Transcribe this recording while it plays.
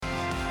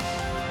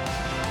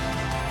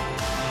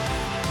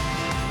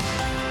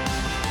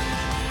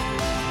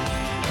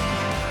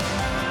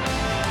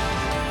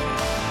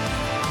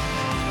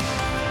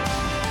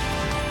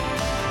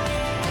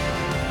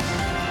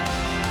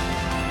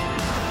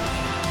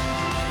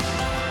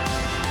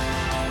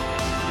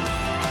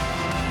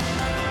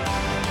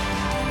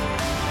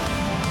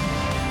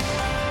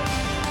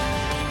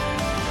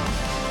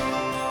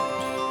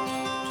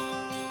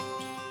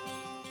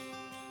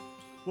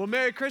Well,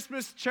 Merry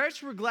Christmas,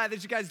 church. We're glad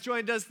that you guys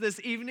joined us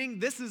this evening.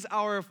 This is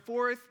our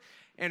fourth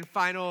and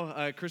final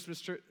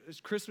Christmas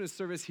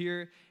service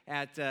here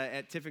at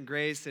Tiffin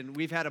Grace, and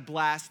we've had a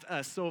blast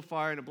so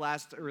far and a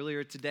blast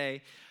earlier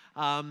today.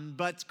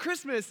 But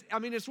Christmas,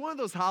 it's one of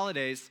those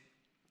holidays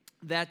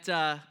that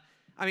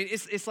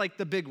it's like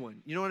the big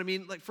one. You know what I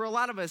mean? Like for a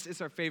lot of us,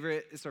 it's our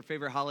favorite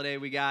holiday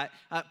we got.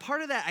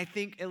 Part of that, I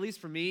think, at least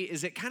for me,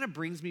 is it kind of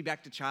brings me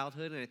back to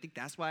childhood, and I think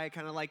that's why I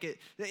kind of like it.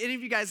 Any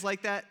of you guys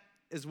like that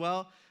as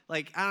well?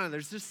 Like, I don't know,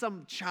 there's just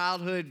some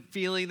childhood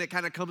feeling that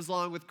kind of comes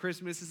along with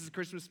Christmas. This is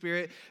Christmas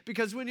spirit.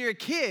 Because when you're a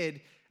kid,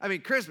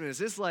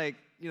 Christmas, it's like,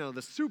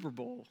 the Super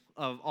Bowl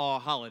of all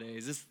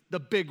holidays. It's the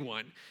big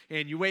one,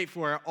 and you wait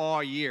for it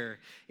all year.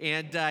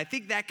 And I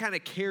think that kind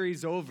of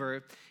carries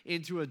over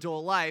into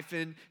adult life.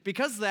 And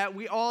because of that,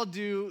 we all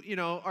do,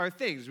 our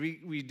things.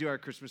 We do our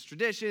Christmas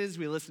traditions.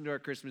 We listen to our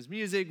Christmas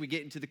music. We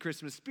get into the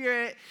Christmas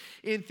spirit,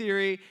 in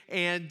theory.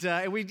 And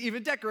we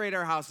even decorate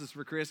our houses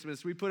for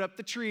Christmas. We put up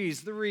the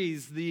trees, the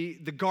wreaths, the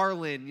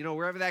garland,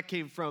 wherever that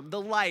came from,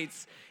 the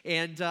lights.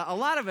 And a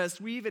lot of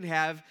us, we even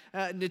have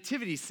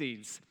nativity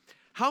scenes.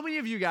 How many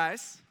of you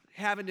guys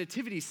have a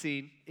nativity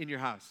scene in your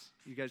house?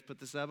 You guys put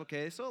this up,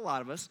 okay? So a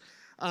lot of us.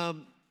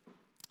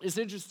 It's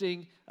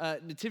interesting,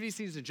 nativity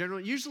scenes in general,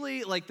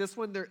 usually like this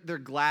one, they're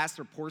glass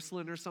or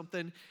porcelain or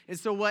something. And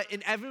so what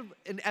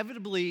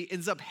inevitably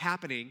ends up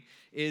happening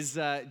is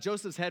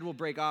Joseph's head will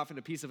break off and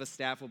a piece of a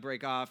staff will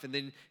break off. And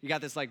then you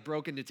got this like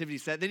broken nativity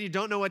set. Then you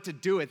don't know what to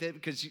do with it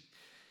because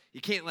you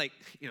can't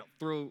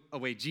throw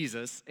away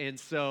Jesus. And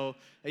so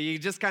you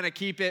just kind of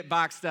keep it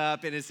boxed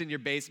up and it's in your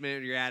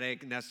basement or your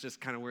attic, and that's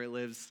just kind of where it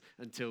lives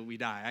until we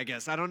die, I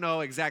guess. I don't know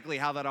exactly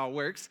how that all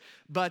works.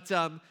 But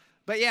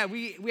yeah,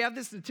 we have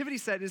this nativity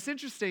set, and it's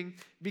interesting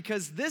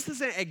because this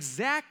isn't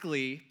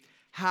exactly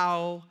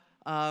how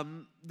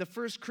the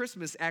first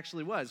Christmas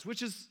actually was,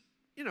 which is,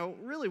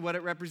 really what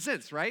it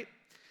represents, right?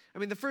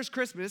 The first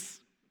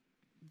Christmas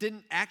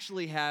didn't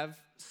actually have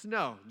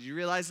snow. Did you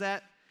realize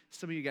that?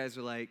 Some of you guys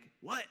are like,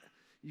 what?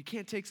 You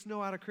can't take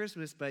snow out of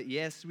Christmas, but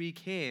yes, we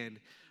can.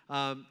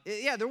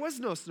 There was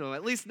no snow,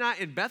 at least not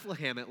in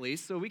Bethlehem, at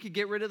least, so we could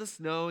get rid of the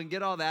snow and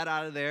get all that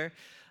out of there.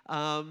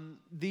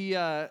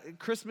 The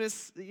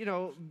Christmas,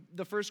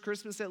 the first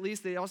Christmas at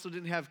least, they also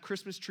didn't have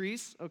Christmas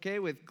trees, okay,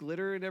 with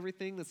glitter and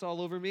everything that's all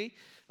over me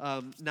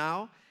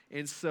now.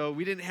 And so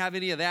we didn't have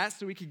any of that,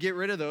 so we could get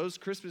rid of those.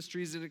 Christmas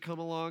trees didn't come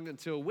along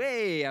until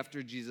way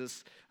after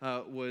Jesus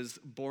was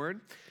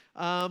born.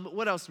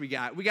 What else we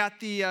got? We got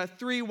the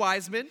three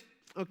wise men,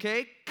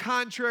 okay?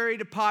 Contrary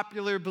to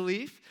popular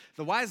belief,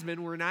 the wise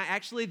men were not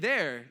actually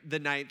there the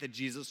night that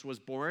Jesus was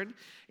born.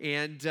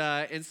 And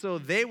so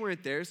they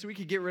weren't there, so we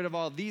could get rid of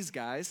all these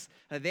guys.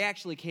 They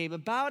actually came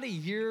about a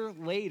year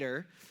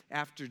later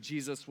after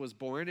Jesus was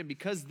born. And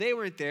because they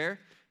weren't there,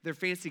 their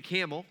fancy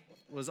camel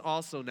was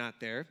also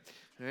not there.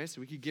 All right,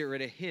 so we could get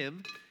rid of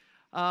him.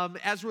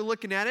 As we're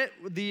looking at it,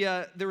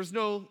 there was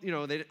no,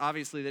 they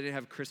didn't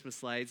have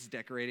Christmas lights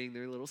decorating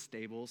their little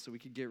stable, so we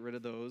could get rid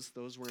of those.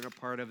 Those weren't a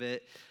part of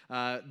it.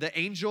 The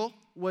angel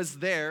was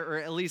there, or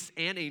at least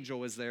an angel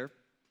was there,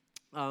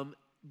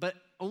 but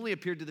only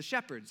appeared to the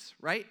shepherds,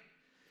 right?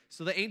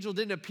 So the angel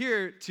didn't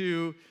appear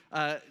to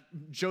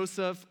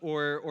Joseph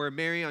or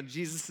Mary on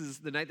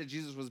the night that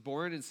Jesus was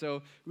born, and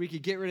so we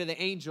could get rid of the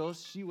angel.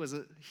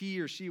 He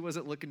or she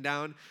wasn't looking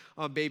down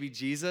on baby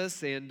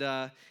Jesus,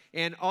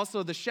 and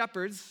also the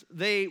shepherds,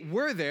 they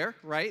were there,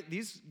 right?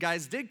 These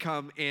guys did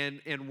come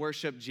and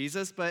worship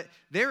Jesus, but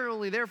they were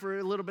only there for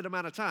a little bit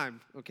amount of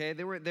time, okay?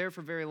 They weren't there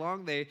for very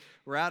long. They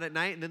were out at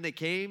night, and then they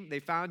came, they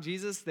found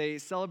Jesus, they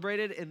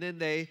celebrated, and then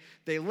they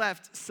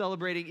left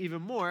celebrating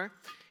even more.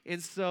 And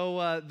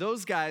so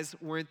those guys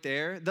weren't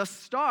there. The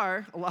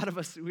star, a lot of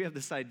us, we have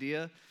this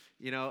idea,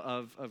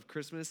 of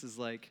Christmas is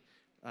like,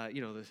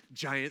 the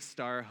giant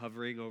star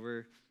hovering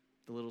over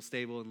the little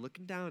stable and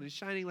looking down and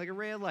shining like a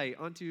ray of light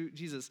onto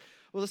Jesus.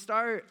 Well,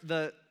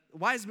 the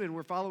wise men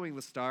were following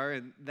the star,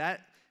 and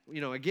that,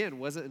 again,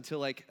 wasn't until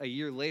like a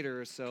year later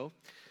or so.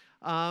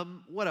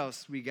 What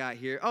else we got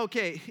here?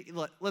 Okay,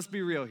 let's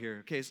be real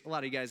here. Okay, so a lot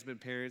of you guys have been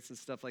parents and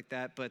stuff like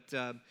that, but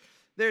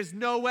there's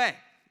no way,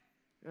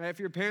 right, if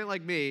you're a parent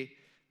like me,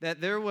 that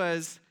there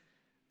was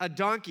a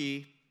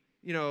donkey,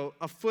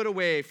 a foot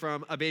away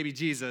from a baby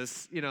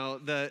Jesus,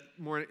 the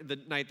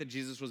night that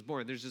Jesus was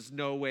born. There's just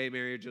no way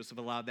Mary or Joseph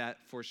allowed that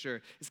for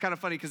sure. It's kind of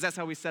funny because that's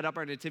how we set up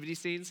our nativity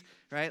scenes,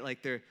 right?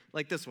 Like they're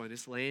like this one,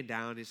 just laying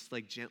down, just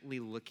like gently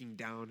looking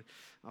down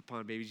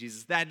upon baby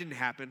Jesus. That didn't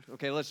happen.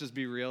 Okay, let's just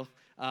be real.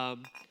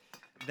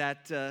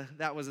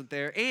 That wasn't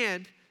there.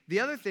 And the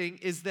other thing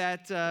is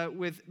that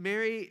with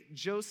Mary,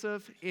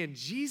 Joseph, and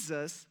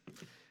Jesus,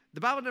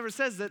 the Bible never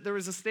says that there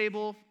was a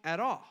stable at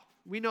all.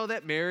 We know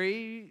that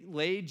Mary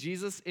laid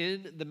Jesus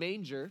in the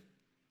manger,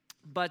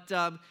 but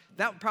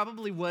that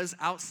probably was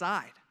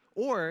outside.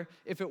 Or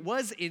if it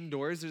was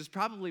indoors, it was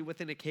probably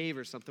within a cave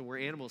or something where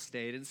animals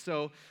stayed. And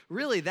so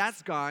really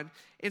that's gone.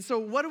 And so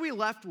what are we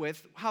left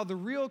with? How the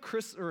real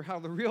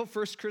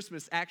first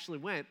Christmas actually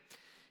went?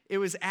 It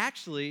was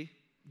actually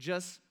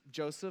just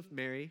Joseph,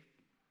 Mary,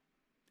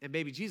 and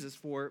baby Jesus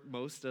for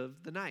most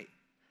of the night.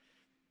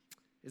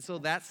 And so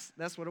that's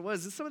what it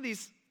was. And some of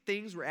these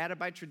things were added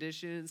by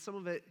tradition. Some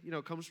of it,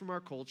 comes from our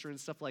culture and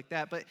stuff like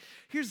that. But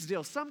here's the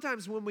deal.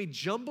 Sometimes when we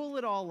jumble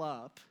it all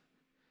up,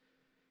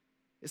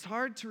 it's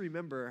hard to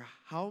remember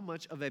how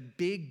much of a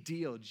big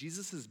deal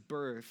Jesus'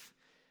 birth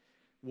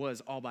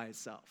was all by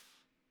itself.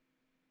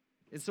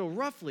 And so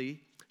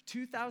roughly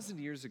 2,000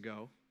 years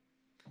ago,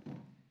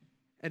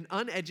 an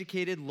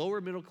uneducated,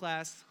 lower middle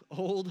class,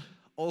 old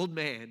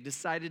man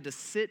decided to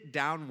sit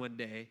down one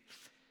day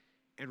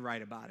and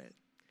write about it.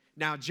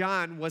 Now,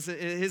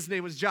 his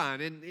name was John,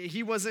 and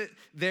he wasn't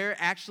there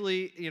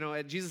actually,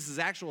 at Jesus'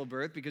 actual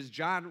birth, because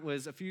John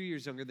was a few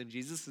years younger than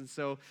Jesus, and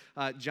so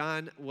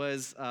John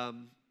was,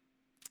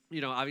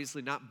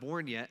 obviously not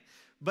born yet.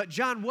 But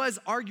John was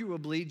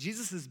arguably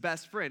Jesus'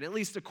 best friend, at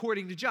least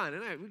according to John,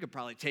 and we could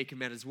probably take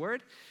him at his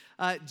word.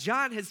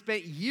 John had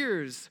spent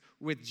years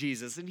with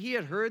Jesus, and he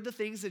had heard the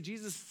things that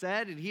Jesus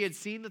said, and he had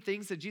seen the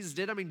things that Jesus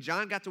did. I mean,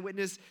 John got to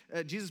witness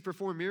Jesus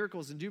perform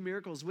miracles and do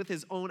miracles with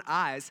his own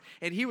eyes,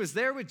 and he was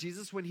there with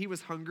Jesus when he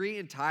was hungry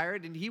and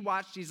tired, and he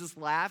watched Jesus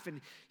laugh, and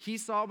he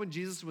saw when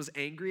Jesus was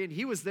angry, and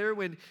he was there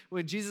when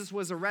Jesus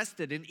was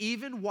arrested, and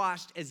even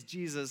watched as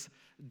Jesus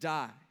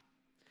died.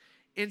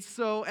 And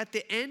so at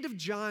the end of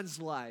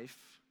John's life,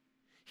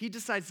 he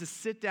decides to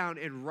sit down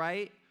and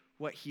write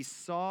what he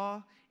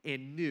saw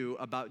and knew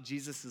about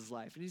Jesus'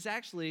 life. And he's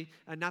actually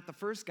not the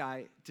first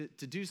guy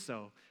to do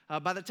so.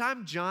 By the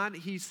time John,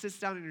 he sits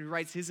down and he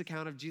writes his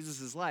account of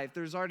Jesus' life,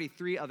 there's already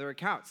 3 other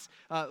accounts.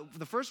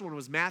 The first one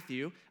was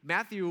Matthew.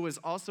 Matthew was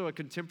also a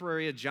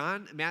contemporary of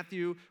John.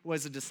 Matthew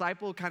was a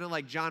disciple, kind of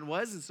like John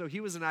was, and so he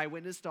was an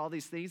eyewitness to all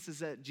these things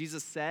that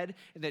Jesus said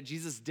and that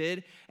Jesus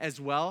did as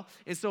well.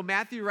 And so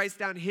Matthew writes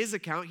down his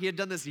account. He had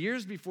done this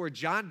years before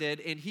John did,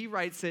 and he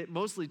writes it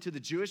mostly to the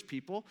Jewish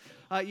people.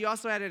 You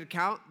also had an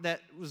account that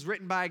was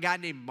written by a guy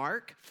named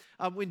Mark.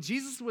 When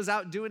Jesus was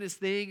out doing his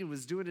thing and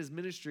was doing his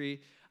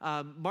ministry,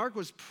 Mark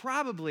was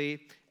probably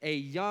a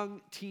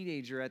young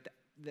teenager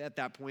at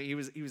that point. He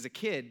was a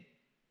kid,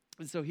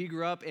 and so he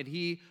grew up and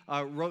he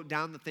wrote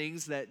down the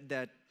things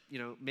that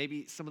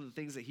maybe some of the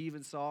things that he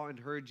even saw and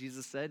heard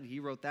Jesus said, and he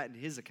wrote that in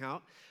his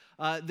account.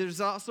 There's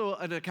also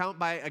an account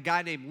by a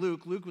guy named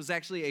Luke. Luke was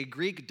actually a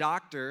Greek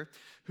doctor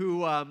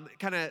who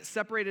kind of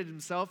separated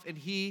himself, and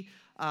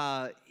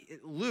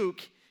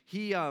Luke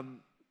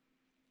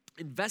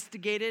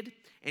investigated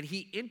and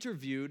he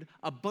interviewed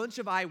a bunch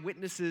of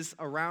eyewitnesses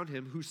around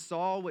him who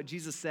saw what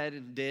Jesus said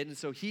and did. And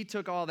so he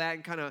took all that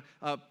and kind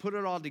of put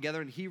it all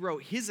together, and he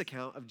wrote his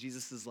account of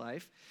Jesus'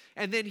 life.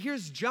 And then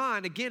here's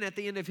John, again, at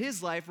the end of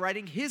his life,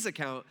 writing his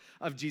account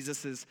of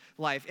Jesus'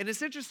 life. And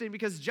it's interesting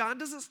because John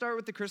doesn't start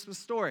with the Christmas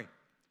story,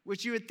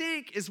 which you would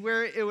think is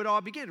where it would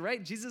all begin,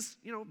 right? Jesus,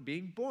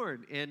 being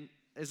born and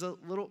as a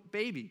little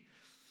baby.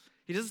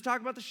 He doesn't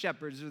talk about the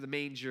shepherds or the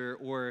manger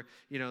or,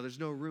 there's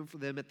no room for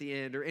them at the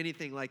end or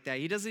anything like that.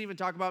 He doesn't even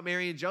talk about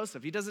Mary and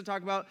Joseph. He doesn't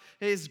talk about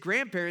his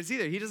grandparents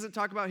either. He doesn't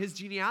talk about his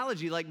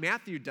genealogy like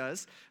Matthew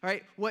does. All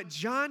right, what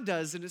John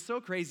does, and it's so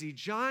crazy,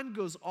 John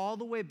goes all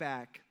the way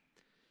back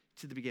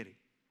to the beginning,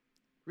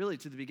 really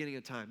to the beginning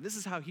of time. This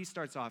is how he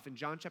starts off in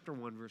John chapter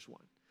 1, verse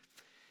 1.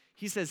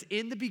 He says,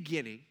 in the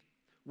beginning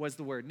was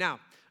the Word. Now,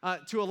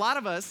 to a lot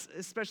of us,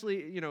 especially,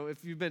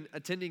 if you've been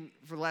attending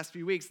for the last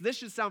few weeks, this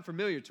should sound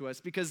familiar to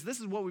us because this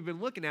is what we've been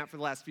looking at for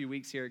the last few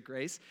weeks here at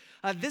Grace.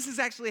 This is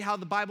actually how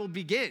the Bible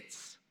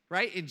begins,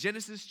 right? In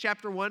Genesis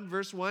chapter 1,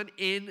 verse 1,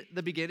 in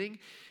the beginning.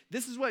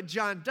 This is what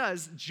John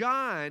does.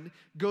 John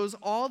goes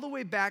all the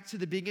way back to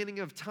the beginning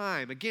of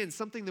time. Again,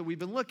 something that we've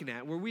been looking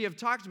at, where we have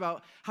talked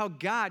about how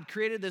God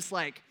created this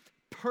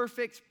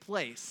perfect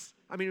place.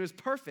 I mean, it was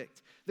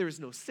perfect. There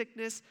was no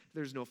sickness,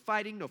 there was no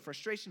fighting, no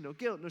frustration, no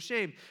guilt, no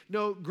shame,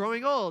 no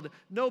growing old,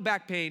 no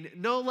back pain,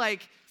 no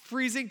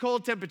freezing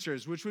cold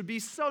temperatures, which would be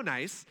so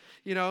nice.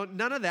 None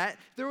of that.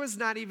 There was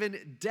not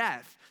even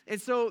death.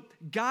 And so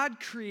God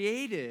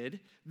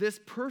created this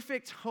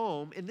perfect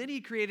home, and then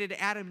he created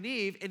Adam and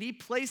Eve, and he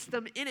placed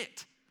them in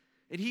it.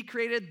 And he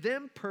created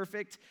them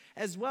perfect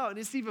as well. And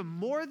it's even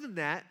more than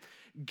that.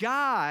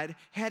 God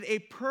had a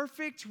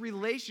perfect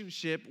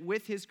relationship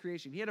with his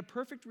creation. He had a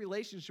perfect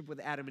relationship with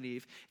Adam and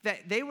Eve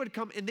that they would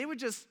come and they would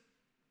just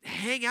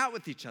hang out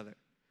with each other.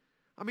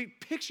 I mean,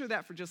 picture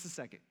that for just a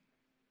second.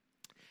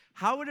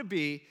 How would it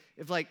be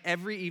if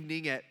every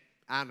evening at,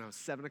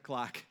 7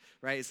 o'clock,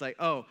 right? It's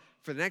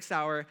for the next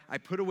hour, I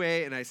put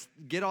away and I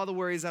get all the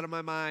worries out of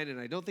my mind and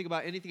I don't think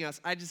about anything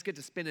else. I just get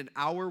to spend an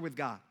hour with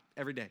God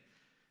every day.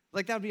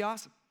 That would be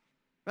awesome.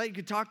 Right? You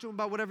could talk to him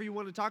about whatever you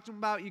want to talk to him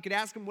about. You could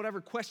ask him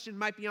whatever question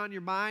might be on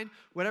your mind,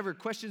 whatever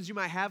questions you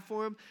might have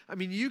for him.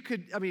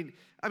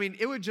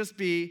 It would just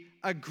be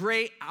a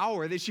great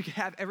hour that you could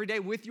have every day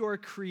with your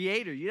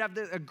Creator. You'd have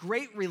a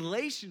great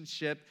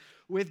relationship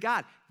with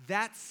God.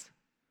 That's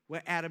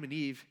what Adam and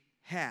Eve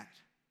had.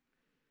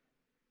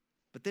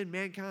 But then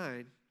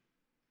mankind,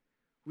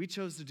 we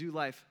chose to do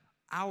life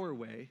our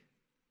way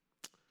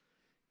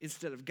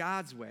instead of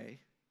God's way.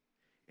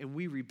 and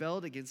we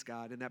rebelled against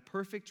God, and that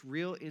perfect,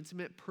 real,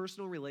 intimate,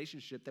 personal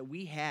relationship that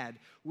we had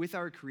with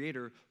our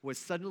Creator was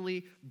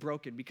suddenly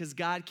broken because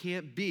God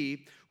can't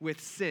be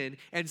with sin.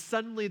 And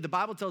suddenly, the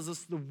Bible tells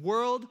us the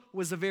world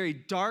was a very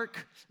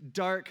dark,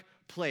 dark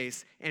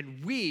place,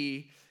 and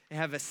we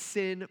have a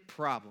sin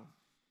problem.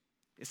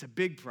 It's a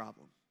big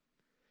problem.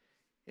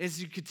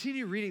 As you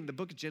continue reading the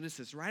book of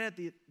Genesis, right at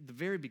the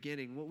very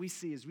beginning, what we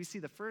see is we see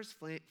the first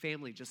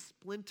family just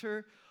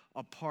splinter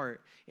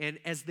apart. And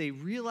as they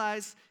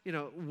realize,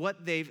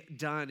 what they've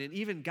done, and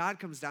even God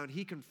comes down,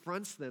 he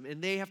confronts them,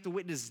 and they have to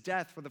witness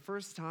death for the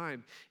first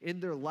time in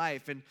their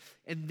life. And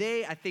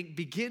they, I think,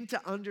 begin to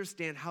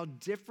understand how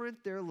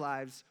different their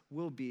lives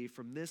will be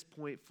from this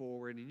point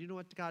forward. And you know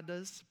what God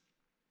does?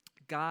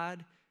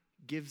 God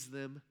gives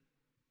them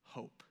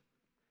hope.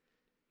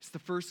 It's the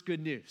first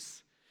good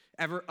news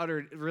ever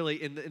uttered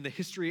really in the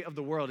history of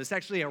the world. It's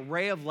actually a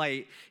ray of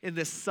light in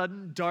this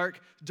sudden dark,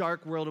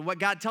 dark world. And what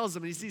God tells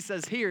them, he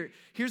says,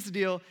 here's the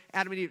deal,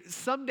 Adam and Eve,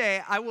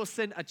 someday I will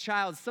send a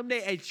child.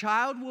 Someday a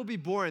child will be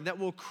born that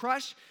will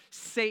crush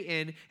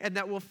Satan and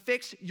that will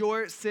fix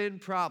your sin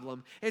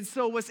problem. And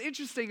so what's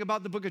interesting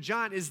about the book of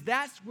John is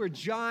that's where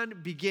John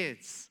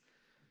begins.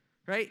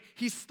 Right?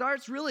 He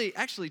starts really,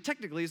 actually,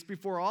 technically, it's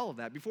before all of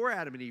that, before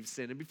Adam and Eve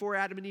sinned, and before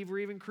Adam and Eve were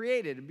even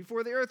created, and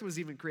before the earth was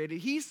even created.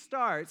 He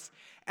starts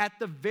at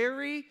the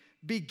very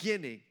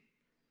beginning.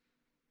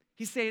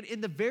 He's saying,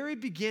 in the very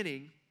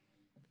beginning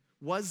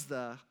was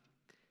and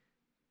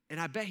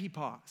I bet he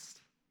paused.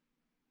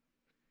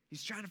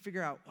 He's trying to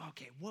figure out,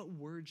 okay, what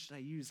word should I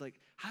use? Like,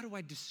 how do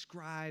I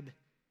describe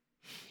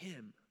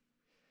him?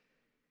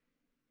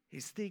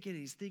 He's thinking,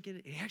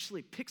 and he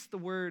actually picks the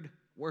word,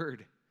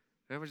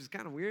 which is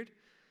kind of weird.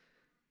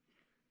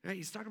 Right?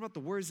 He's talking about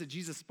the words that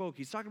Jesus spoke.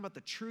 He's talking about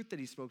the truth that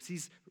he spoke.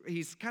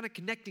 He's kind of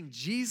connecting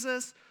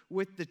Jesus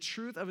with the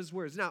truth of his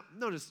words. Now,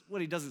 notice what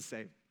he doesn't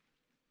say.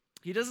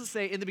 He doesn't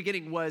say in the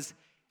beginning was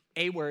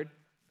a word,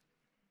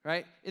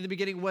 right? In the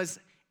beginning was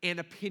an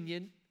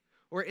opinion,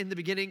 or in the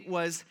beginning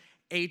was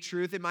a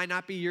truth. It might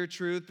not be your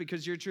truth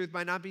because your truth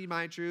might not be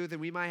my truth, and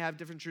we might have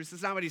different truths.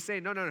 That's not what he's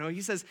saying. No.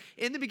 He says,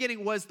 in the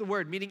beginning was the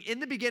word, meaning in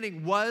the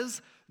beginning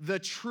was the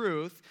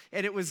truth,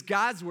 and it was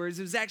God's words.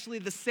 It was actually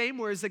the same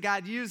words that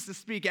God used to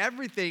speak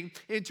everything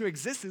into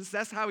existence.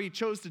 That's how he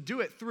chose to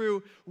do it,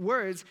 through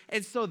words.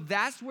 And so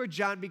that's where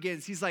John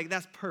begins. He's like,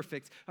 that's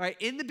perfect. All right,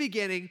 in the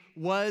beginning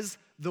was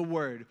the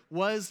word,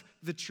 was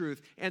the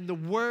truth, and the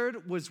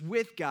word was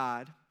with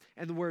God,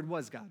 and the word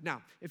was God.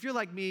 Now, if you're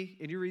like me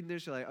and you're reading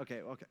this, you're like,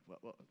 okay,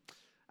 well,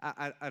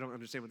 I don't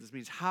understand what this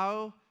means.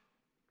 How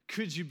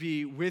could you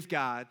be with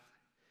God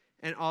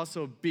and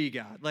also be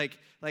God? Like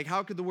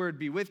how could the word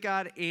be with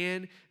God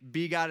and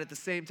be God at the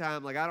same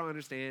time? Like, I don't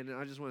understand. And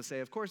I just want to say,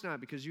 of course not,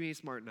 because you ain't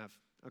smart enough,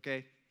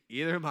 okay?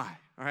 Either am I,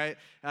 all right?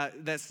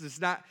 That's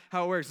just not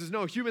how it works. There's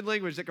no human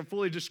language that can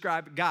fully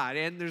describe God,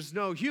 and there's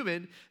no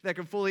human that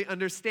can fully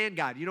understand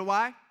God. You know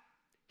why?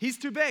 He's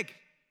too big.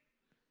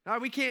 All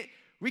right, we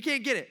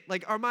can't get it.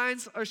 Like, our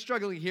minds are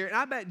struggling here. And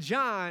I bet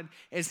John,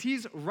 as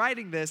he's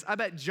writing this, I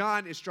bet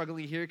John is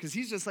struggling here because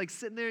he's just like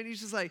sitting there and he's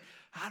just like,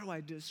 how do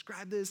I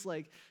describe this?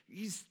 Like,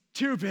 he's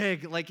too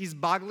big. Like, he's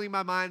boggling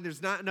my mind.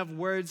 There's not enough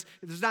words.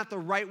 There's not the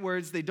right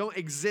words. They don't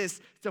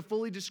exist to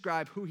fully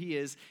describe who he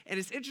is. And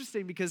it's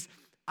interesting because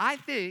I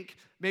think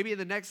maybe in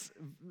the next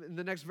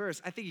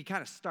verse, I think he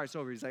kind of starts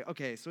over. He's like,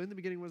 okay, so in the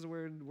beginning was the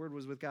word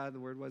was with God, and the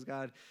word was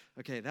God.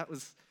 Okay, that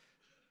was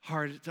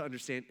hard to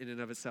understand in and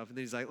of itself. And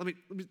then he's like, let me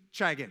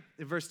try again.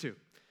 In verse 2,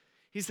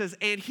 he says,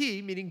 and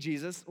he, meaning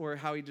Jesus, or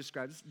how he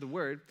describes the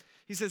word,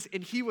 he says,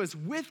 and he was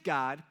with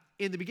God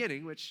in the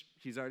beginning, which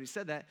he's already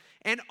said that,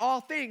 and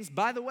all things,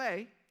 by the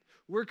way,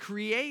 were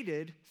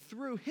created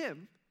through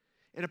him,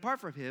 and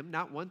apart from him,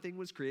 not one thing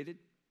was created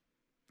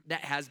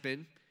that has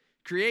been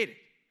created.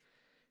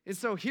 And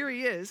so here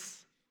he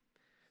is,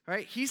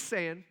 right? He's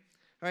saying,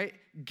 right,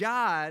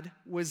 God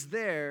was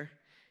there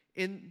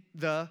in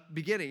the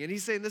beginning. And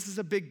he's saying this is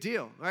a big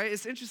deal, right?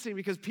 It's interesting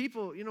because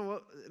people,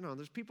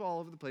 there's people all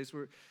over the place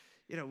where,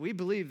 we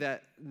believe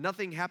that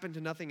nothing happened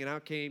to nothing and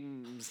out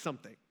came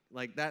something.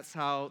 Like, that's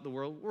how the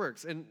world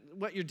works. And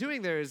what you're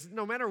doing there is,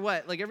 no matter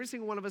what, like every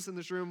single one of us in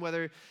this room,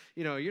 whether,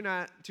 you're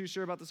not too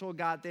sure about this whole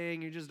God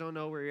thing, you just don't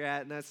know where you're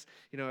at, and that's,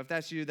 if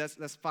that's you,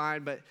 that's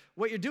fine. But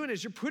what you're doing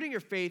is you're putting your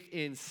faith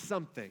in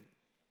something.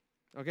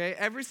 Okay?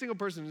 Every single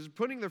person is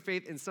putting their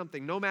faith in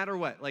something, no matter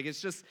what. Like,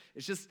 it's just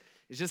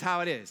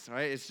how it is, all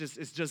right? It's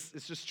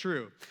just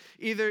true.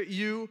 Either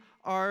you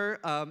are,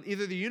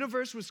 either the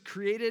universe was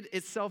created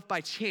itself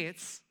by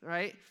chance,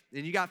 right?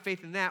 And you got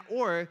faith in that,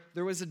 or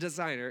there was a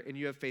designer and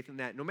you have faith in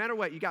that. No matter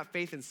what, you got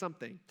faith in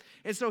something.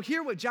 And so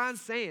here what John's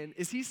saying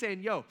is he's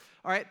saying, all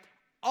right,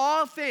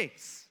 all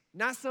things,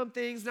 not some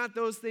things, not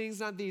those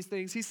things, not these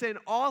things. He's saying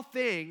all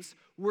things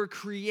were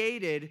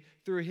created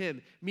through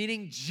him,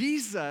 meaning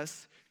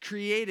Jesus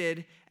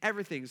created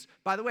everything.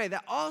 By the way,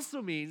 that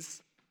also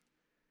means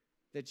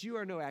that you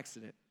are no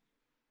accident.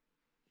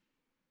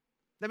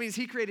 That means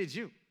he created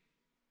you.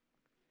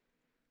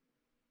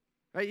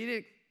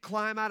 Right?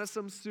 climb out of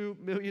some soup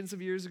millions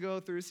of years ago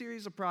through a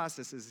series of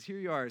processes. Here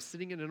you are,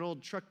 sitting in an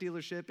old truck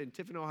dealership in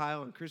Tiffin,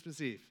 Ohio on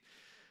Christmas Eve.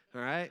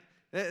 All right?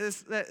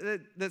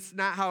 That's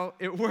not how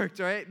it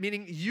worked, all right?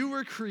 Meaning you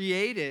were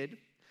created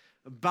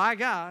by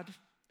God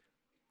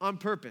on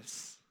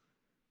purpose.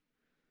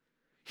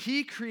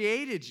 He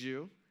created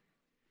you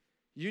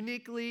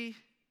uniquely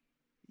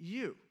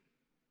you.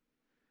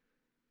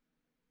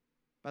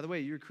 By the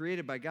way, you're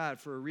created by God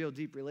for a real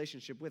deep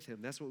relationship with him.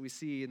 That's what we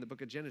see in the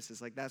book of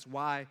Genesis. Like, that's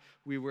why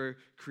we were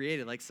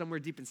created. Like, somewhere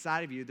deep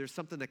inside of you, there's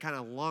something that kind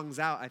of longs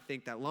out, I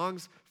think, that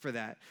longs for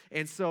that.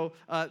 And so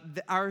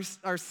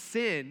our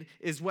sin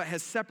is what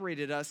has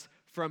separated us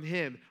from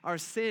him. Our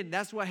sin,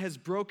 that's what has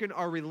broken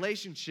our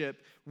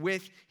relationship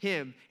with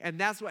him. And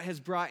that's what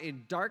has brought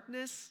in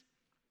darkness.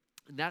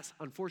 And that's,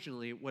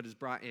 unfortunately, what has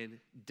brought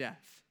in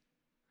death.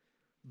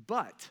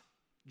 But,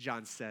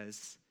 John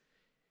says,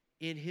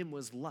 in him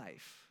was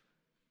life,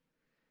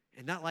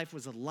 and that life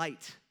was a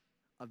light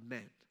of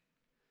men.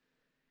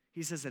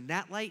 He says, and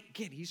that light,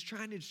 again, he's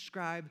trying to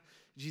describe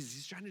Jesus.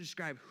 He's trying to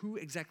describe who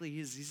exactly he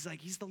is. He's like,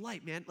 he's the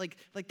light, man. Like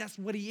that's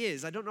what he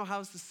is. I don't know how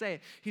else to say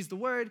it. He's the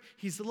Word.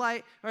 He's the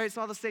light. All right, it's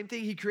all the same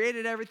thing. He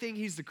created everything.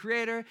 He's the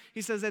creator.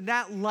 He says, and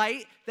that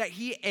light that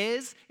he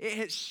is,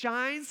 it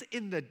shines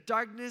in the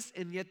darkness,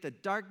 and yet the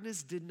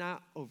darkness did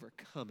not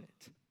overcome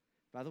it.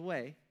 By the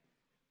way,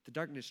 the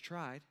darkness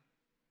tried.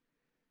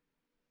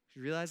 Did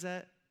you realize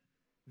that?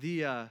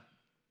 The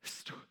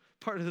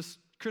part of this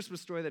Christmas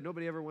story that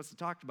nobody ever wants to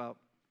talk about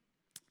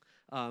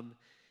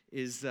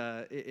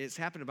it's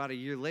happened about a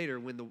year later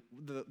when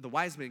the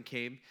wise men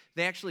came.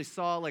 They actually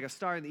saw like a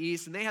star in the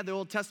east, and they had the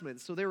Old Testament.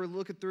 So they were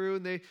looking through,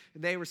 and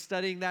they were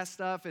studying that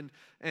stuff,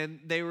 and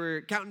they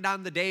were counting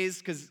down the days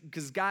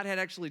because God had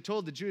actually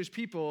told the Jewish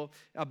people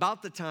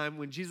about the time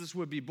when Jesus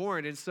would be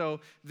born. And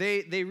so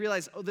they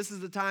realized, oh, this is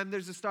the time.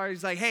 There's a star.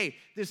 He's like, hey,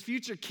 this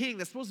future king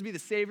that's supposed to be the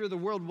savior of the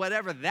world,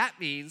 whatever that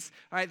means,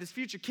 all right, this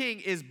future king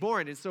is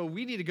born. And so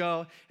we need to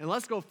go, and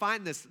let's go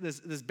find this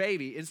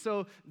baby. And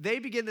so they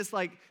begin this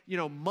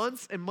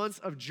months and months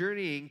of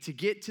journeying to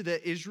get to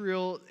the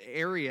Israel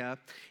area.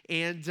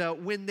 And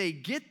when they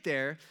get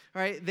there,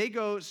 all right, they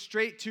go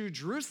straight to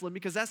Jerusalem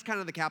because that's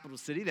kind of the capital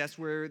city. That's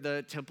where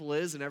the temple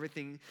is and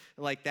everything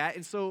like that.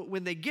 And so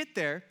when they get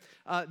there,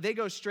 they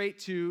go straight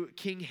to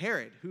King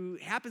Herod, who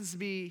happens to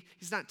be,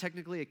 he's not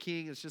technically a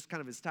king, it's just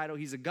kind of his title.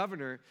 He's a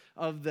governor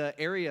of the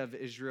area of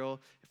Israel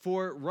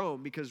for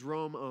Rome because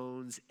Rome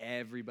owns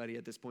everybody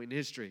at this point in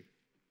history.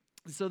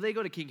 So they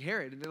go to King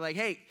Herod, and they're like,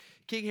 hey,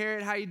 King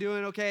Herod, how you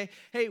doing? Okay.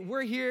 Hey,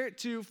 we're here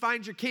to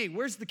find your king.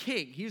 Where's the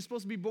king? He was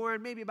supposed to be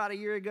born maybe about a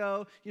year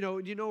ago.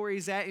 Do you know where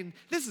he's at? And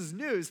this is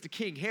news to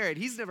King Herod.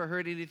 He's never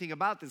heard anything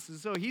about this. And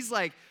so he's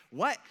like,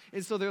 what?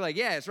 And so they're like,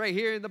 yeah, it's right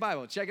here in the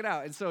Bible. Check it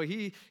out. And so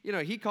he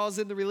calls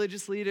in the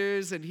religious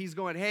leaders, and he's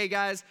going, hey,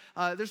 guys,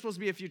 there's supposed to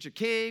be a future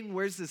king.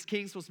 Where's this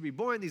king supposed to be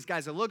born? These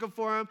guys are looking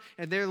for him,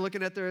 and they're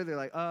looking at they're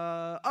like,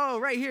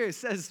 right here. It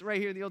says right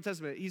here in the Old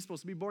Testament, he's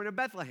supposed to be born in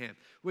Bethlehem,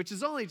 which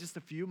is only just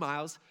a few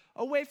miles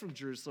away from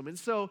Jerusalem. And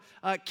so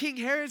King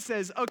Herod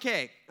says,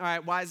 okay, all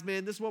right, wise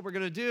men, this is what we're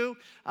going to do.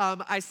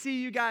 I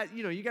see you guys,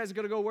 you guys are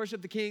going to go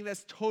worship the king.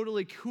 That's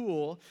totally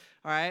cool,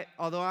 all right,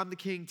 although I'm the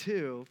king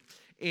too.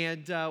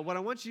 And what I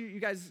want you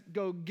guys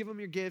go give them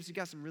your gifts. You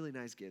got some really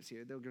nice gifts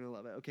here. They're going to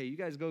love it. Okay, you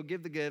guys go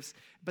give the gifts.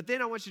 But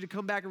then I want you to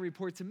come back and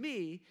report to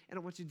me, and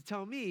I want you to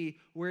tell me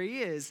where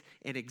he is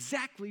and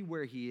exactly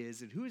where he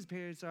is and who his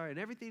parents are and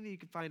everything that you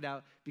can find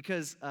out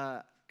because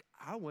I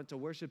want to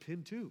worship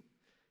him too.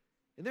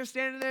 And they're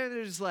standing there, and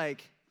they're just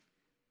like,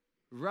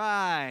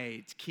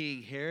 right,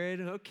 King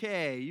Herod,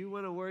 okay, you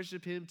want to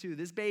worship him too.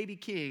 This baby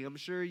king, I'm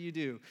sure you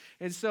do.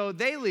 And so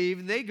they leave,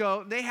 and they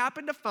go, and they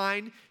happen to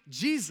find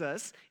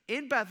Jesus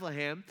in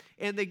Bethlehem,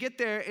 and they get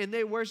there, and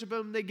they worship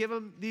him. They give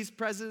him these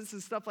presents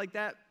and stuff like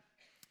that.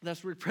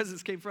 That's where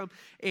presents came from.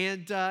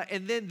 And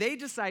then they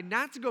decide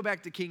not to go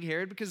back to King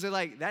Herod because they're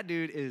like, that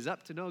dude is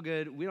up to no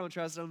good. We don't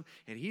trust him,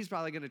 and he's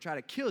probably going to try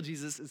to kill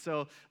Jesus, and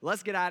so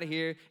let's get out of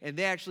here. And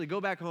they actually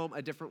go back home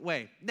a different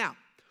way. Now,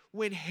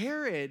 when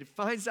Herod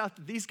finds out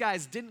that these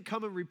guys didn't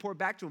come and report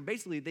back to him,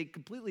 basically they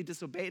completely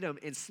disobeyed him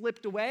and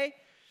slipped away,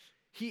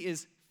 he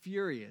is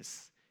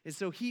furious. And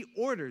so he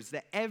orders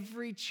that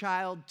every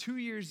child 2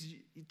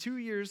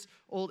 years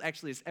old,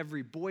 actually it's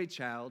every boy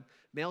child,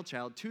 male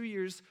child, 2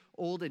 years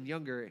old and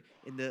younger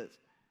in the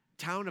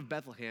town of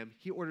Bethlehem,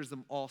 he orders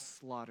them all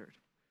slaughtered.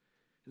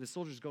 And the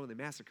soldiers go and they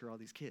massacre all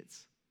these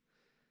kids.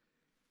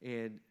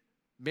 And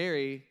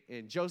Mary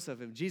and Joseph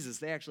and Jesus,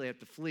 they actually have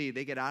to flee.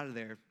 They get out of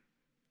there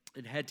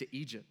and head to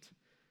Egypt.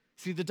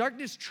 See, the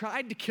darkness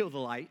tried to kill the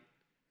light,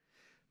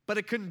 but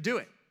it couldn't do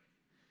it.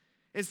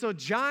 And so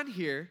John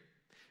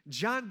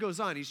goes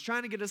on. He's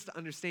trying to get us to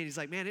understand. He's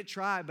like, man, it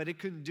tried, but it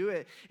couldn't do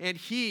it. And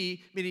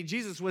he, meaning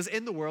Jesus, was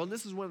in the world. And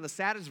this is one of the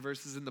saddest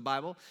verses in the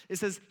Bible. It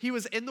says he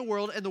was in the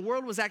world, and the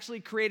world was actually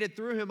created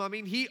through him. I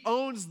mean, he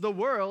owns the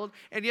world,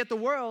 and yet the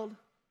world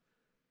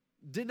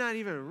did not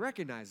even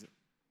recognize him,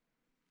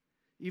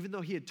 even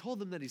though he had told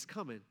them that he's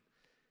coming.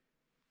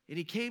 And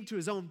he came to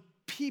his own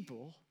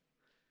people.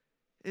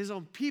 His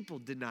own people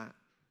did not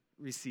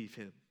receive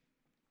him.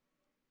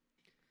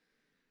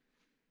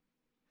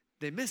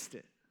 They missed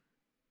it.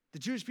 The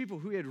Jewish people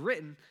who had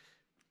written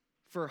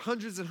for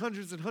hundreds and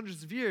hundreds and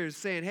hundreds of years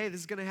saying, hey, this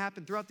is going to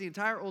happen throughout the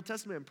entire Old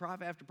Testament, and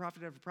prophet after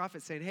prophet after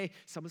prophet saying, hey,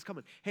 someone's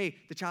coming. Hey,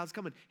 the child's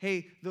coming.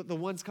 Hey, the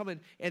one's coming.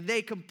 And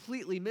they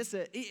completely miss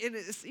it. And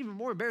it's even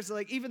more embarrassing.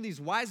 Like, even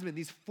these wise men,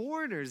 these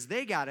foreigners,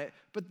 they got it.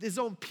 But his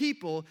own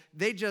people,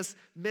 they just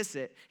miss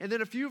it. And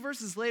then a few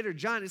verses later,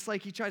 John, it's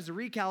like he tries to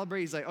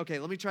recalibrate. He's like, okay,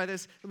 let me try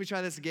this. Let me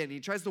try this again. And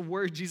he tries to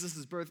word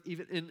Jesus' birth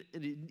even in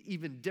an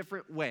even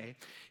different way.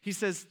 He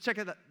says, check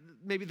it out,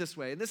 maybe this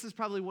way. And this is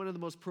probably one of the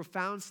most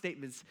profound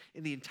statements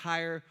in the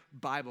entire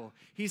Bible.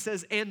 He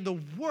says, and the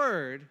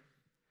Word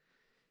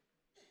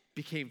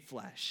became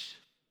flesh,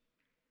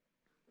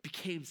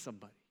 became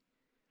somebody,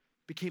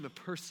 became a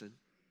person,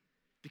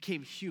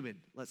 became human,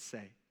 let's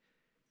say,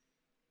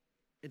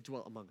 and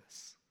dwelt among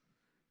us.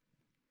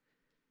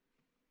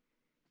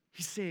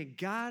 He's saying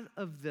God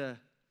of the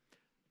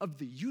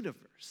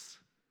universe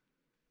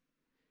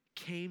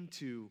came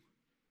to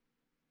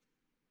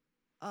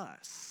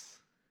us,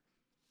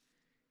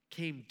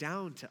 came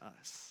down to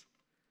us.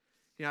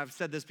 You know, I've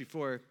said this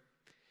before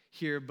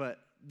here, but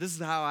this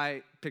is how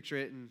I picture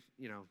it, and,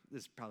 you know,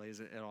 this probably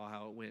isn't at all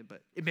how it went,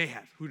 but it may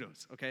have. Who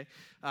knows, okay?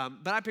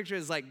 But I picture it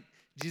as like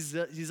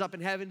Jesus, he's up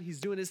in heaven, he's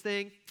doing his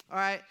thing, all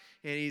right?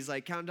 And he's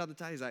like counting down the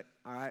time. He's like,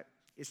 all right,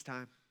 it's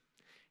time.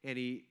 And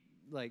he,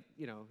 like,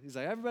 you know, he's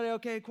like, everybody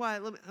okay,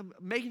 quiet. I'm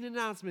making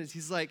announcements.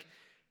 He's like,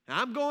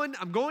 I'm going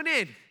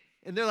in.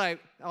 And they're like,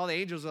 all the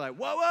angels are like,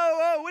 whoa,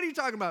 what are you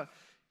talking about?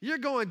 You're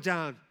going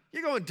down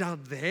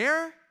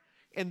there?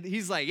 And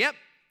he's like, yep,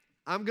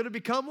 I'm going to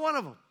become one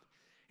of them.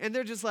 And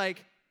they're just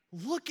like,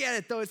 look at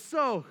it, though. It's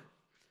so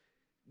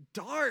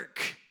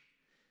dark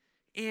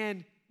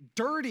and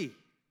dirty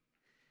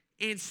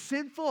and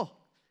sinful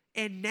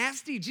and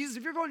nasty. Jesus,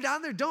 if you're going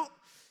down there, don't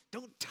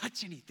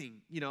touch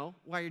anything, you know,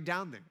 while you're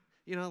down there.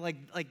 You know,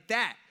 like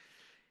that.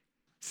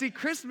 See,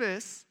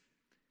 Christmas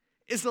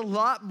is a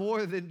lot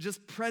more than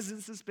just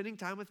presents and spending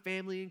time with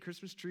family and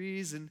Christmas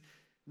trees and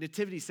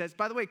nativity sets.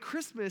 By the way,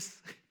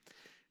 Christmas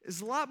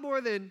is a lot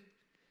more than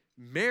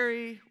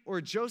Mary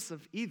or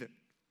Joseph either.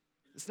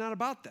 It's not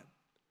about them.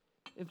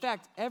 In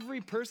fact,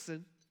 every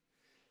person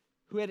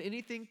who had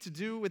anything to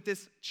do with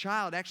this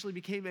child actually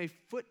became a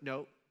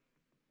footnote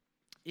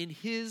in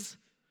his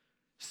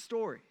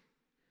story.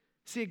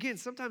 See, again,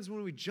 sometimes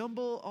when we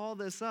jumble all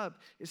this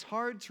up, it's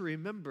hard to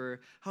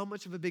remember how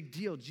much of a big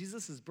deal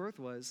Jesus' birth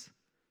was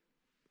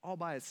all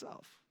by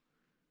itself.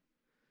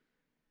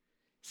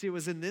 See, it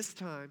was in this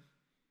time,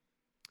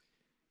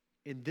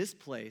 in this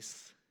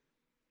place,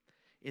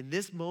 in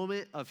this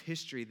moment of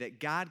history that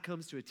God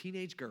comes to a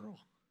teenage girl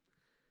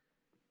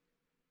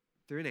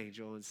through an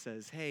angel and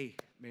says, hey,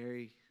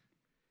 Mary,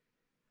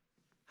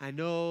 I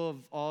know of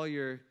all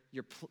your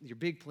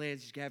big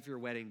plans you have for your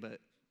wedding, but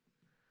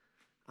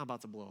I'm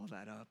about to blow all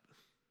that up.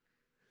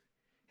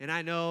 And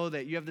I know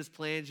that you have this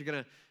plans. You're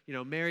going to,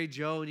 marry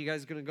Joe, and you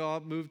guys are going to go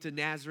up, move to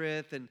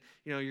Nazareth, and,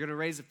 you're going to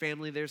raise a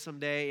family there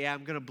someday. Yeah,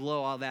 I'm going to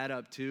blow all that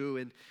up too.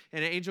 And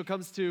an angel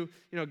comes to,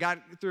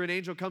 God through an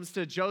angel comes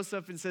to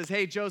Joseph and says,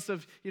 hey,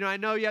 Joseph, I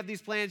know you have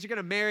these plans. You're going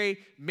to marry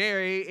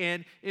Mary,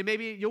 and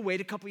maybe you'll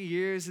wait a couple of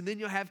years, and then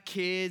you'll have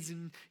kids,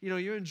 and, you'll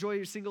enjoy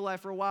your single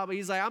life for a while. But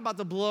he's like, I'm about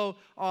to blow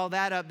all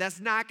that up.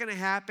 That's not going to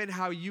happen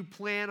how you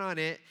plan on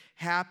it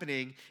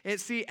happening. And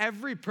see,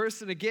 every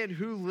person, again,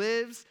 who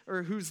lives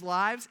or whose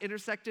lives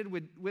intersected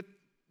with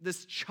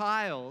this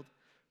child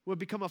would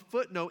become a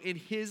footnote in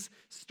his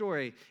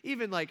story.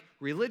 Even like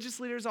religious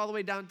leaders all the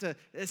way down to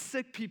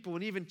sick people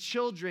and even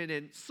children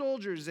and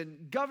soldiers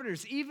and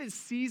governors, even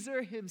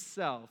Caesar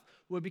himself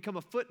would become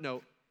a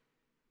footnote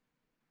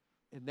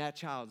in that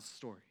child's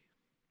story.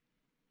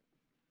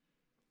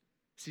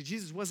 See,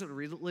 Jesus wasn't a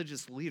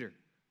religious leader.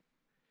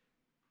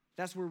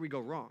 That's where we go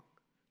wrong.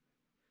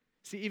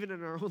 See, even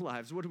in our own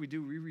lives, what do?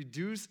 We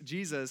reduce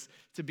Jesus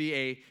to be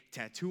a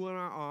tattoo on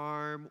our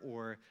arm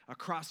or a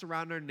cross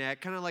around our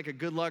neck, kind of like a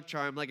good luck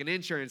charm, like an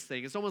insurance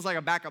thing. It's almost like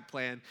a backup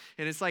plan.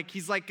 And it's like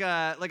he's like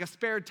a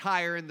spare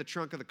tire in the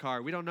trunk of the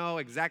car. We don't know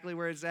exactly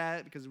where it's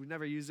at because we've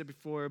never used it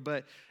before,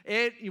 but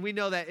we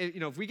know that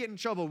if we get in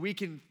trouble, we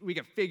can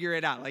figure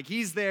it out. Like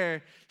he's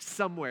there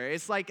somewhere.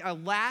 It's like a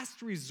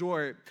last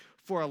resort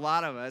for a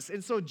lot of us.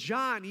 And so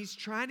John, he's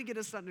trying to get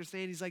us to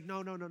understand. He's like,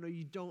 no,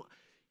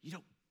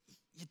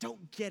 you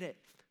don't get it.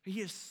 He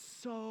is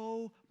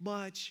so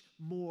much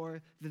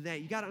more than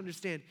that. You got to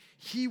understand,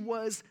 he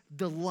was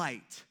the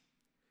light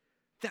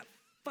that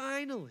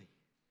finally,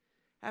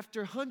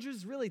 after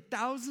hundreds, really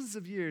thousands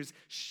of years,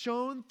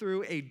 shone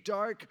through a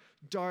dark,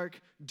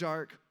 dark,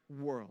 dark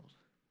world.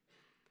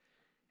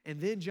 And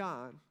then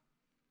John,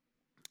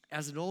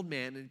 as an old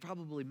man, and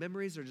probably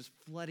memories are just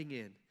flooding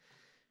in,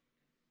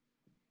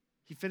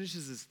 he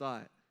finishes his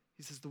thought.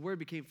 He says, the Word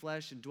became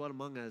flesh and dwelt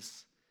among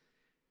us.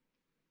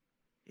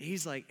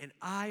 He's like, and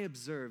I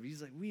observed.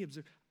 He's like, we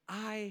observed.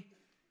 I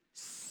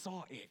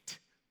saw it.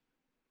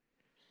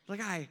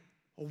 Like I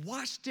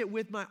watched it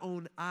with my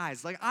own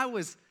eyes. Like I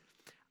was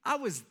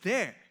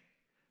there.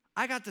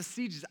 I got to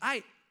see Jesus.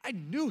 I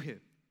knew him.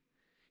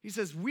 He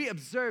says, we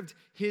observed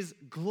his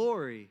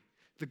glory,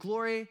 the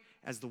glory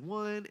as the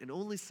one and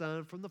only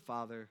Son from the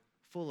Father,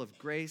 full of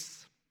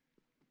grace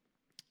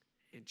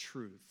and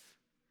truth.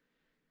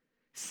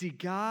 See,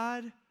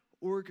 God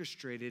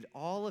orchestrated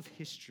all of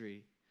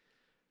history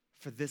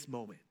for this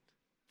moment,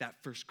 that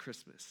first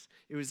Christmas.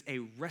 It was a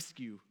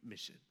rescue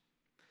mission.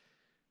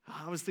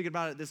 I was thinking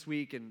about it this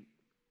week, and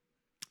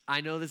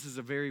I know this is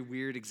a very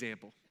weird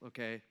example,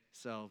 okay?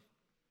 So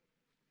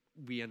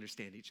we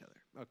understand each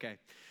other, okay?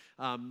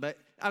 But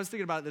I was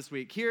thinking about it this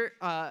week. Here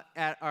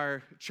at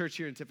our church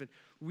here in Tiffin,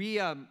 we,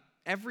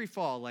 every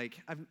fall,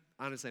 I've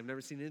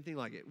never seen anything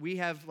like it. We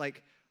have,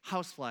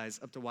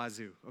 houseflies up to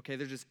wazoo, okay?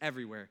 They're just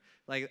everywhere.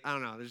 I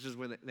don't know, there's just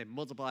when they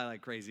multiply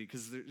like crazy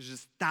because there's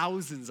just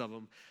thousands of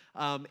them.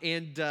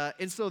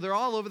 And so they're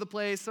all over the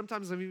place.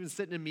 Sometimes I'm even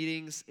sitting in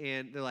meetings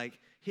and they're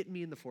hitting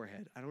me in the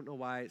forehead. I don't know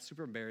why. It's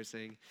super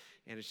embarrassing.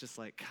 And it's just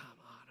come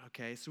on,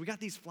 okay? So we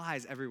got these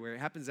flies everywhere. It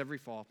happens every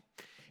fall.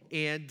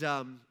 And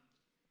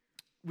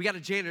we got a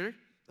janitor,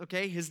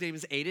 okay? His name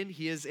is Aiden.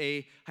 He is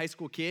a high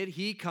school kid.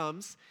 He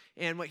comes,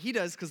 and what he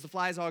does, because the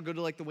flies all go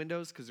to the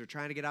windows because they're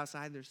trying to get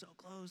outside, and they're so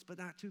close, but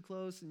not too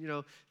close,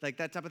 and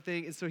that type of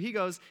thing. And so he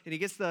goes, and he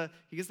gets the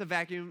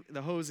vacuum,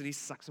 the hose, and he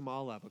sucks them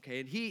all up, okay?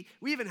 And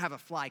we even have a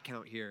fly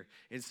count here,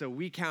 and so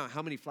we count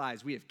how many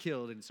flies we have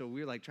killed, and so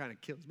we're trying to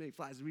kill as many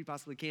flies as we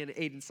possibly can. And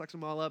Aiden sucks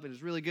them all up, and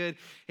it's really good.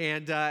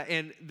 And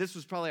this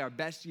was probably our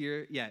best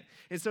year yet.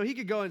 And so he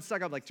could go and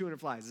suck up 200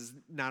 flies. It's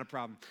not a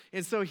problem.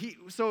 And so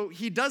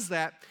he does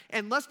that,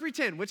 and let's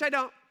pretend, which I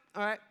don't,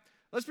 all right?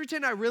 Let's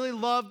pretend I really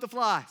love the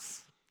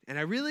flies, and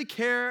I really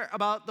care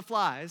about the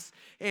flies,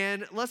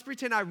 and let's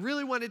pretend I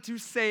really wanted to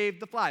save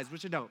the flies,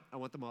 which I don't. I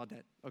want them all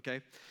dead, okay?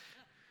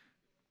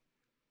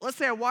 Let's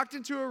say I walked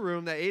into a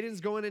room that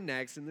Aiden's going in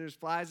next, and there's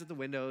flies at the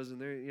windows,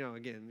 and they're,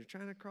 again, they're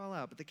trying to crawl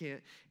out, but they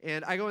can't.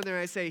 And I go in there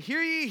and I say,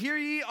 hear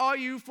ye, all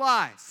you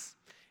flies.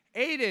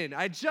 Aiden,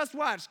 I just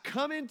watched,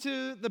 come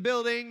into the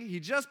building.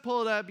 He just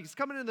pulled up. He's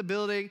coming in the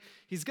building.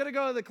 He's going to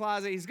go to the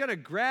closet. He's going to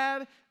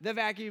grab the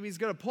vacuum. He's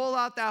going to pull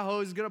out that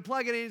hose. He's going to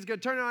plug it in. He's going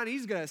to turn it on.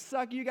 He's going to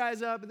suck you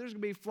guys up, and there's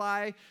going to be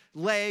fly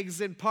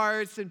legs and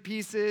parts and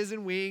pieces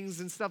and wings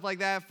and stuff like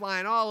that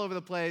flying all over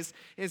the place.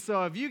 And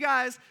so if you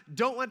guys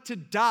don't want to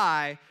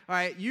die, all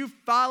right, you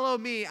follow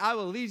me. I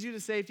will lead you to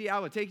safety. I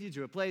will take you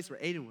to a place where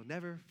Aiden will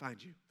never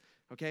find you,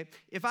 okay?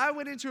 If I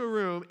went into a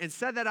room and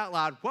said that out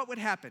loud, what would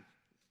happen?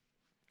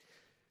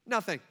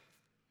 Nothing,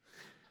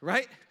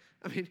 right?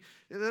 I mean,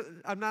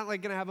 I'm not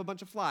going to have a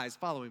bunch of flies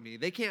following me.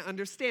 They can't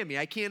understand me.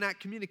 I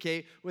cannot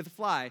communicate with a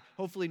fly.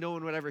 Hopefully no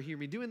one would ever hear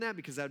me doing that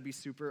because that would be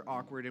super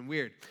awkward and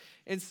weird.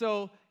 And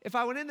so if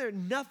I went in there,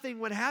 nothing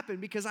would happen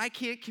because I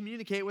can't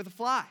communicate with a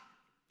fly.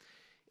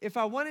 If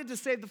I wanted to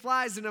save the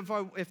flies, and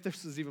if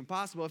this was even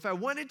possible, if I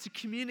wanted to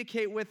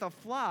communicate with a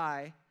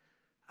fly,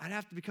 I'd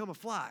have to become a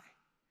fly.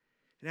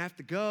 And I have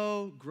to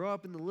go grow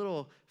up in the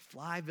little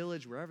fly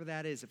village, wherever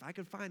that is. If I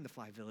could find the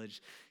fly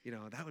village,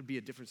 that would be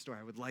a different story.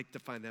 I would like to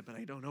find that, but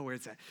I don't know where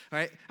it's at. All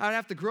right? I'd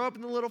have to grow up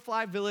in the little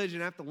fly village,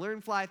 and I have to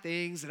learn fly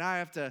things, and I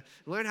have to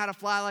learn how to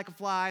fly like a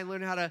fly, and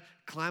learn how to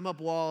climb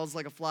up walls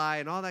like a fly,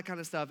 and all that kind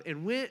of stuff.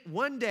 And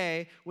one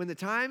day, when the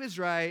time is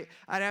right,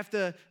 I'd have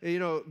to,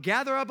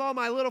 gather up all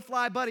my little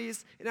fly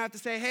buddies, and I have to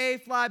say, hey,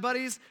 fly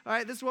buddies, all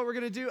right, this is what we're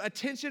going to do.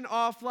 Attention,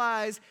 all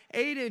flies.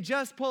 Aiden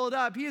just pulled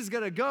up. He is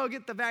going to go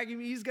get the vacuum.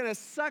 He's going to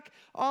suck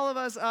all of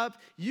us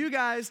up. You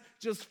guys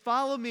just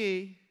follow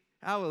me.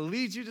 I will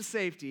lead you to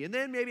safety. And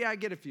then maybe I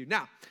get a few.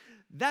 Now,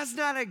 that's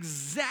not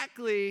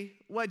exactly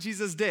what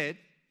Jesus did,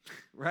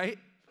 right?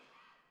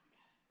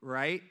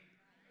 Right?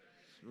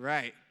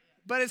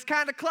 But it's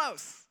kind of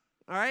close,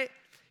 all right?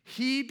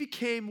 He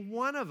became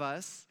one of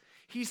us.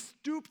 He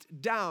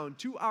stooped down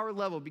to our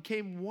level,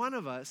 became one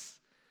of us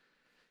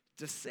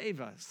to save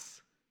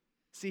us.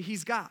 See,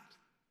 he's God.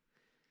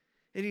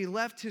 And he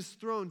left his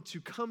throne to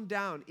come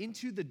down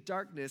into the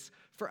darkness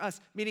for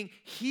us, meaning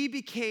he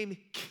became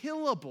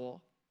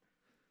killable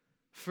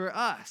for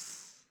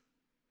us.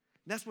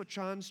 And that's what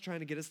John's trying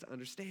to get us to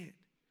understand.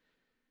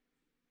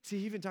 See,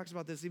 he even talks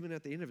about this even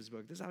at the end of his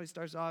book. This is how he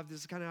starts off.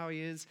 This is kind of how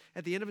he ends.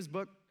 At the end of his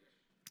book,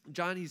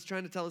 John, he's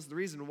trying to tell us the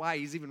reason why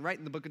he's even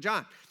writing the book of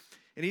John.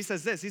 And he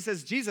says this. He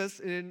says, Jesus,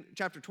 in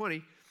chapter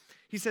 20,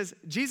 he says,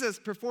 Jesus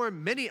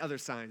performed many other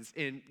signs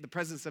in the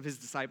presence of his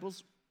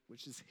disciples,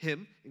 which is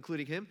him,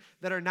 including him,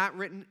 that are not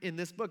written in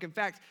this book. In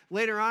fact,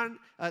 later on,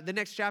 the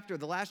next chapter,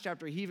 the last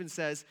chapter, he even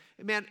says,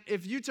 man,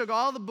 if you took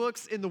all the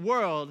books in the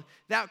world,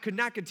 that could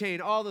not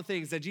contain all the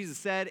things that Jesus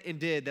said and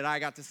did that I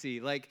got to see.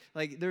 Like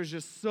there's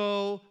just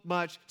so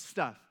much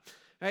stuff,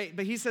 right?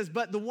 But he says,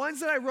 but the ones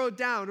that I wrote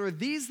down, or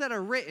these that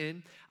are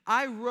written,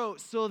 I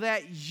wrote so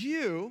that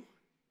you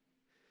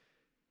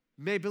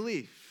may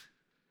believe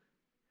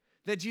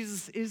that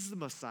Jesus is the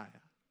Messiah,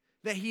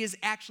 that he is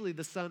actually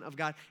the Son of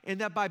God, and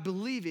that by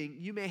believing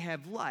you may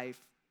have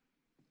life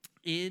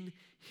in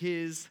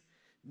his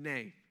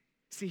name.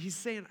 See,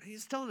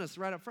 he's telling us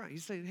right up front.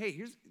 He's saying, hey,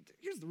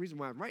 here's the reason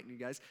why I'm writing you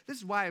guys. This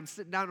is why I'm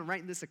sitting down and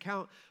writing this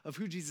account of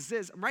who Jesus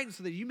is. I'm writing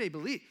so that you may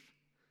believe.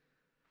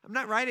 I'm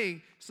not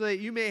writing so that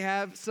you may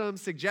have some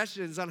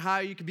suggestions on how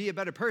you can be a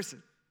better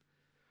person.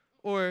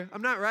 Or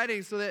I'm not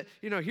writing so that,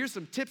 here's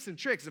some tips and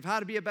tricks of how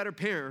to be a better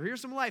parent. Or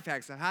here's some life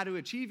hacks on how to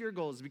achieve your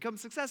goals, become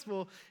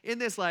successful in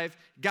this life,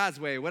 God's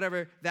way,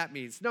 whatever that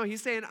means. No,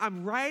 he's saying,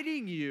 I'm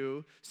writing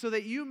you so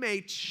that you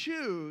may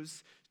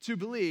choose to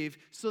believe,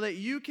 so that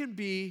you can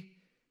be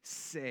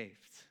saved.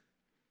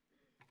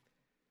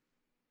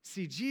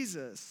 See,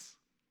 Jesus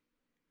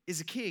is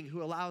a king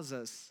who allows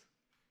us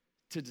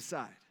to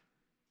decide.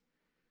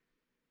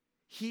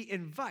 He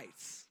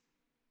invites.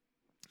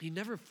 He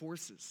never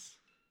forces.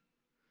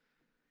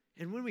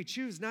 And when we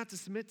choose not to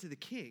submit to the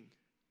king,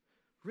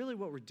 really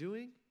what we're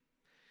doing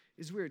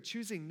is we're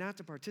choosing not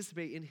to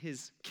participate in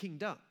his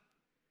kingdom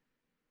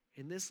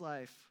in this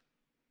life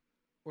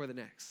or the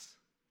next.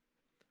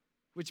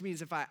 Which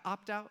means if I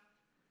opt out,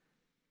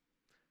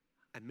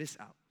 I miss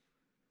out.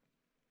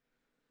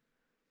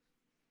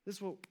 This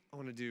is what I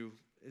want to do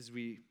as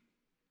we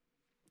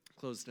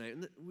close tonight.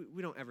 And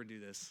we don't ever do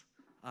this.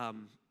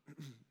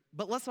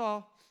 But let's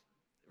all,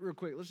 real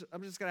quick,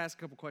 I'm just going to ask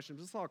a couple questions.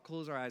 Let's all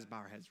close our eyes, bow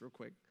our heads real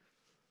quick.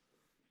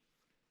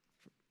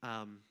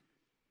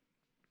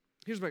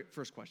 Here's my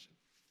first question.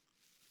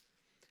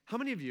 How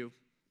many of you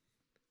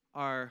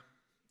are,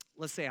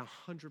 let's say,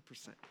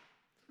 100%?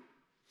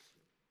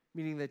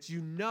 Meaning that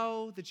you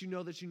know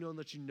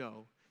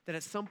that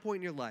at some point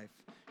in your life,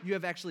 you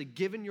have actually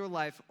given your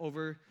life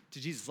over to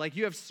Jesus. Like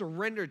you have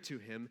surrendered to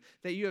him,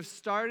 that you have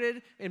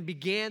started and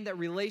began that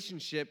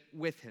relationship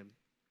with him.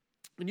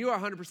 And you are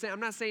 100%. I'm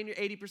not saying you're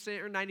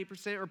 80% or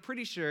 90% or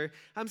pretty sure.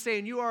 I'm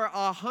saying you are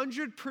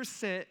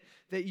 100%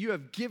 that you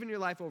have given your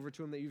life over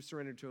to him, that you've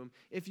surrendered to him.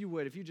 If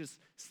you just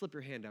slip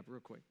your hand up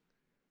real quick.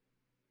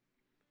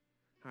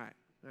 All right.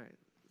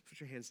 Put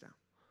your hands down.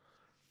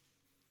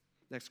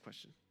 Next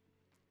question.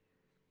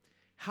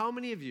 How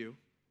many of you,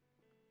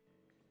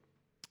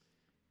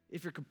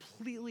 if you're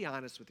completely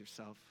honest with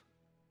yourself,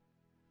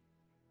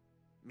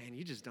 man,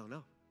 you just don't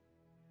know.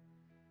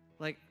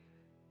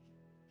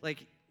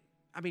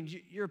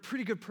 You're a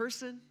pretty good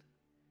person.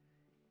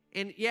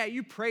 And yeah,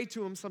 you pray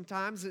to him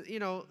sometimes, and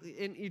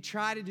you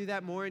try to do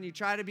that more, and you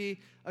try to be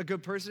a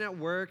good person at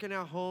work and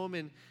at home,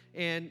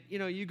 and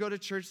you go to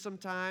church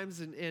sometimes,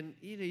 and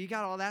you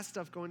got all that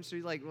stuff going, so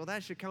you're like, well,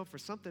 that should count for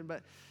something,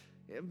 but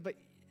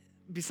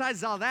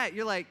besides all that,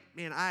 you're like,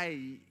 man,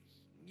 I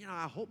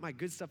hope my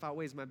good stuff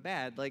outweighs my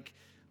bad. Like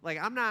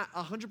I'm not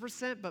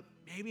 100%, but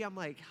maybe I'm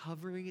like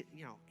hovering at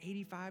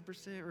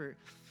 85%,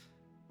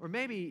 or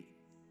maybe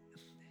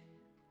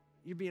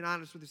you're being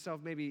honest with yourself,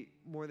 maybe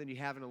more than you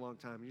have in a long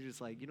time. You're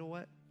just like, you know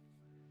what?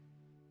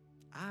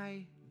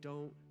 I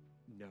don't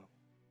know.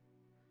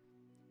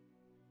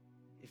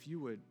 If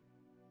you would,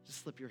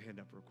 just slip your hand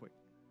up real quick.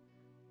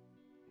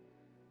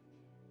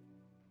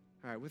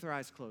 All right, with our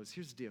eyes closed,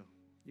 here's the deal.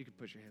 You can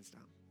put your hands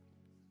down.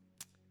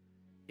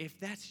 If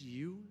that's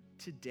you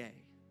today,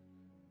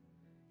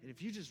 and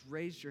if you just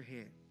raised your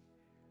hand,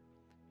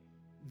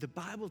 the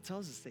Bible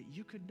tells us that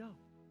you could know.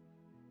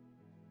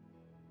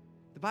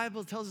 The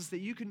Bible tells us that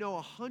you can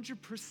know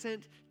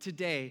 100%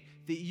 today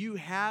that you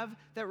have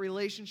that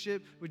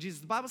relationship with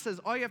Jesus. The Bible says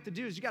all you have to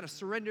do is you got to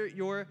surrender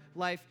your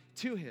life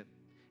to him.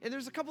 And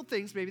there's a couple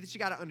things maybe that you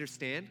got to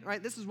understand,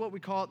 right? This is what we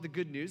call the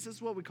good news. This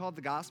is what we call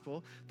the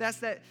gospel. That's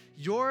that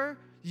you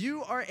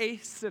are a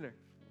sinner,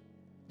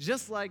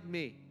 just like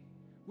me.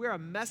 We are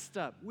messed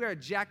up. We are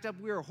jacked up.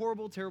 We are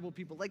horrible, terrible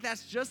people. Like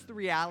that's just the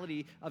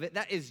reality of it.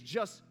 That is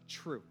just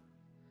true.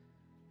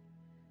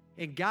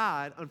 And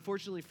God,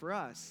 unfortunately for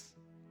us,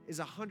 is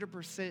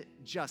 100%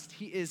 just.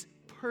 He is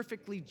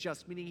perfectly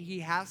just, meaning he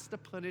has to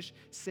punish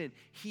sin.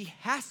 He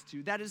has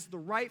to. That is the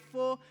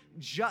rightful,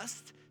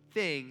 just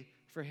thing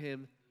for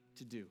him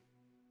to do.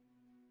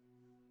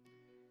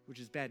 Which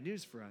is bad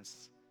news for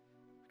us,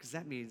 because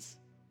that means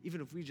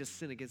even if we just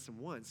sin against him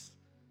once,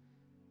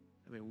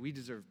 we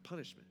deserve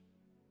punishment.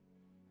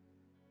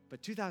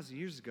 But 2,000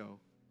 years ago,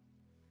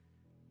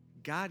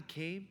 God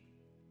came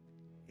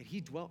and he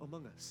dwelt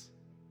among us.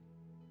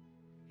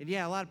 And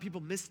yeah, a lot of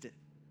people missed it.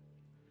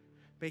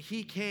 But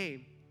he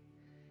came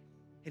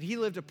and he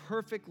lived a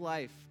perfect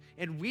life.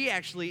 And we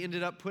actually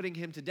ended up putting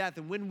him to death.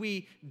 And when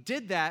we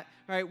did that,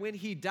 right, when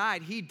he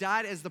died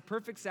as the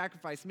perfect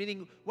sacrifice,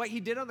 meaning what he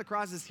did on the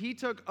cross is he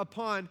took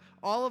upon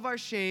all of our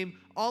shame,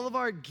 all of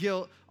our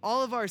guilt,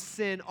 all of our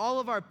sin, all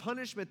of our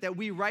punishment that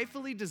we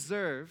rightfully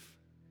deserve.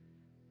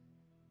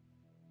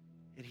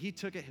 And he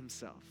took it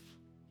himself.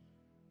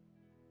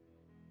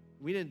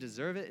 We didn't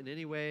deserve it in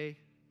any way.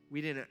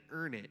 We didn't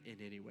earn it in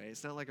any way.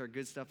 It's not like our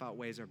good stuff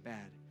outweighs our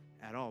bad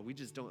at all. We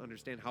just don't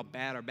understand how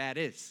bad our bad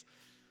is.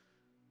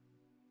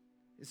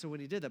 And so when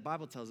he did, the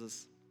Bible tells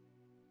us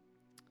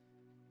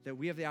that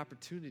we have the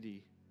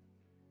opportunity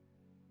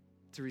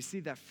to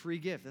receive that free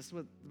gift. That's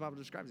what the Bible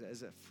describes it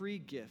as, a free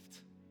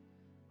gift.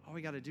 All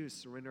we got to do is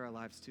surrender our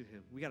lives to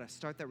him. We got to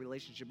start that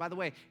relationship. By the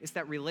way, it's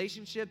that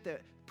relationship,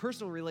 that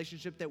personal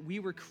relationship that we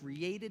were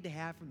created to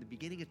have from the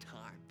beginning of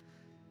time.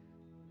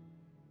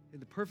 In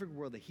the perfect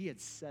world that he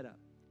had set up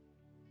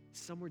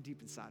somewhere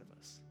deep inside of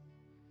us.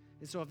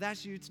 And so if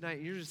that's you tonight,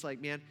 and you're just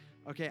like, man,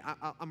 Okay,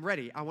 I'm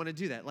ready. I want to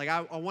do that. Like,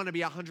 I want to be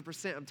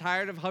 100%. I'm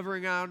tired of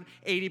hovering around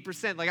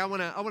 80%. Like, I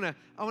want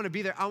to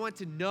be there. I want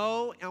to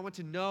know, I want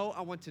to know,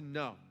 I want to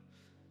know.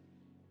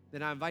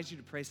 Then I invite you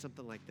to pray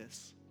something like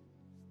this.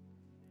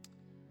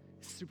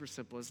 It's super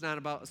simple. It's not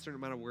about a certain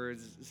amount of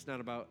words. It's not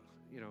about,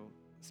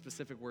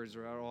 specific words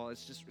or at all.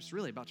 It's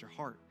really about your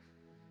heart.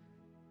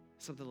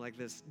 Something like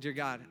this. Dear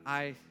God,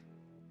 I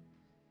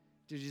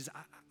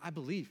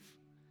believe.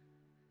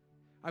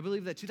 I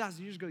believe that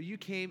 2,000 years ago, you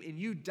came and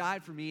you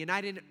died for me, and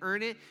I didn't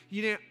earn it.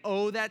 You didn't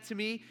owe that to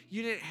me.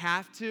 You didn't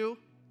have to.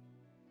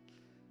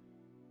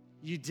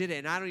 You did it,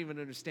 and I don't even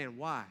understand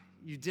why.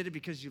 You did it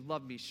because you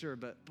love me, sure,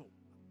 but I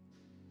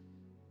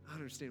don't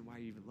understand why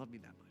you even love me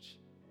that much.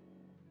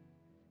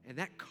 And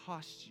that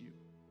cost you.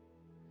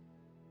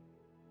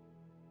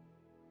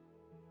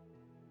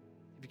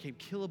 It became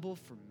killable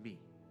for me.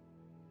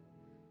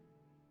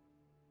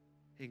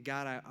 And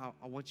God,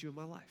 I want you in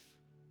my life.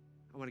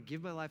 I want to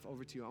give my life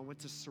over to you. I want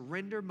to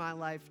surrender my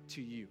life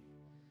to you.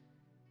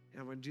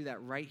 And I want to do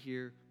that right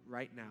here,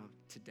 right now,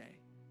 today.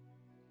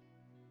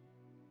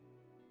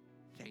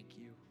 Thank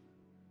you.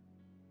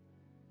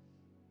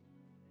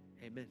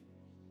 Amen.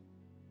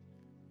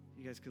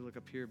 You guys could look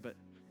up here, but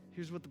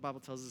here's what the Bible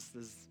tells us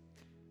is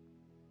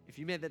if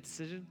you made that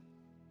decision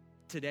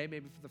today,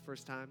 maybe for the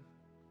first time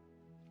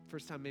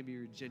maybe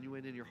you're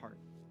genuine in your heart.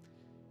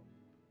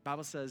 The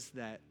Bible says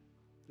that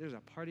there's a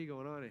party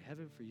going on in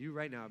heaven for you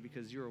right now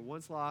because you were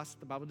once lost,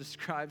 the Bible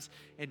describes,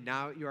 and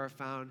now you are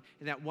found.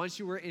 And that once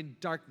you were in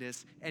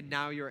darkness, and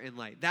now you're in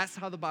light. That's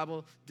how the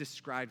Bible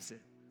describes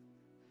it.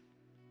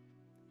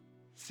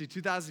 See,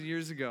 2,000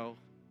 years ago,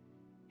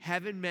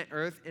 heaven met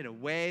earth in a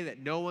way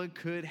that no one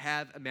could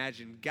have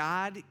imagined.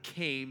 God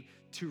came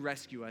to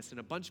rescue us, and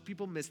a bunch of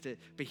people missed it,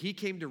 but he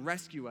came to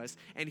rescue us,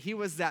 and he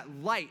was that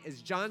light,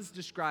 as John's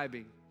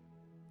describing,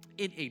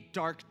 in a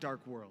dark,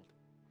 dark world.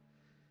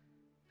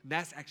 And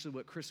that's actually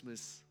what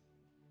Christmas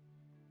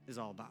is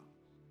all about.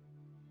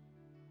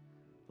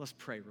 Let's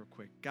pray real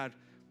quick. God,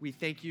 we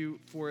thank you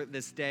for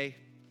this day.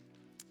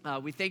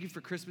 We thank you for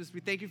Christmas.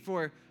 We thank you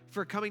for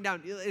coming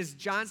down. As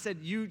John said,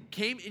 you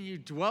came and you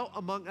dwelt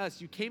among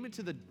us. You came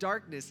into the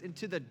darkness,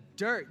 into the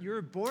dirt. You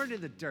were born in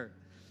the dirt.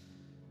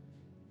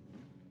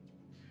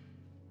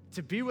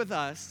 To be with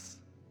us,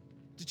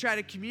 to try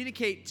to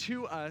communicate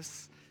to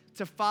us,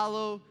 to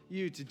follow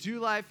you, to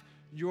do life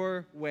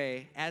your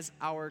way as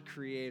our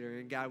creator.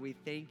 And God, we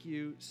thank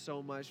you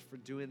so much for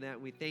doing that.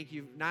 We thank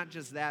you, not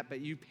just that, but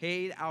you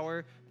paid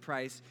our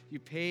price. You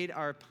paid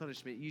our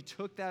punishment. You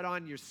took that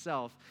on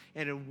yourself.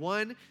 And in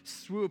one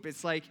swoop,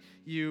 it's like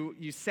you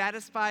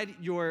satisfied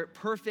your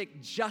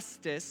perfect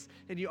justice,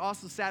 and you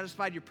also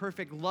satisfied your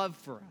perfect love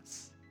for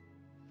us.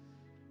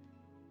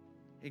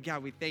 And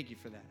God, we thank you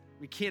for that.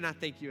 We cannot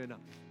thank you enough.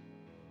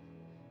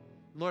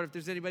 Lord, if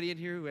there's anybody in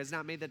here who has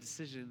not made that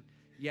decision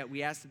yet,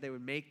 we ask that they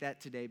would make that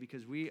today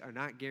because we are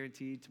not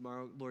guaranteed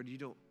tomorrow. Lord, you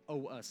don't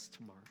owe us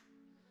tomorrow.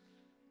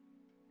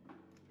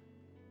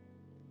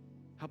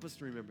 Help us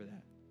to remember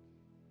that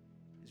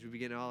as we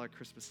begin all our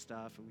Christmas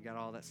stuff and we got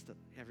all that stuff,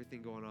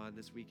 everything going on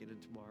this weekend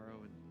and tomorrow,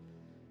 and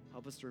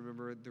help us to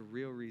remember the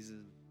real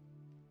reason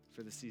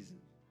for the season.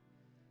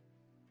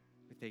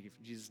 We thank you.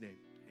 In Jesus' name,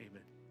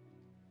 amen.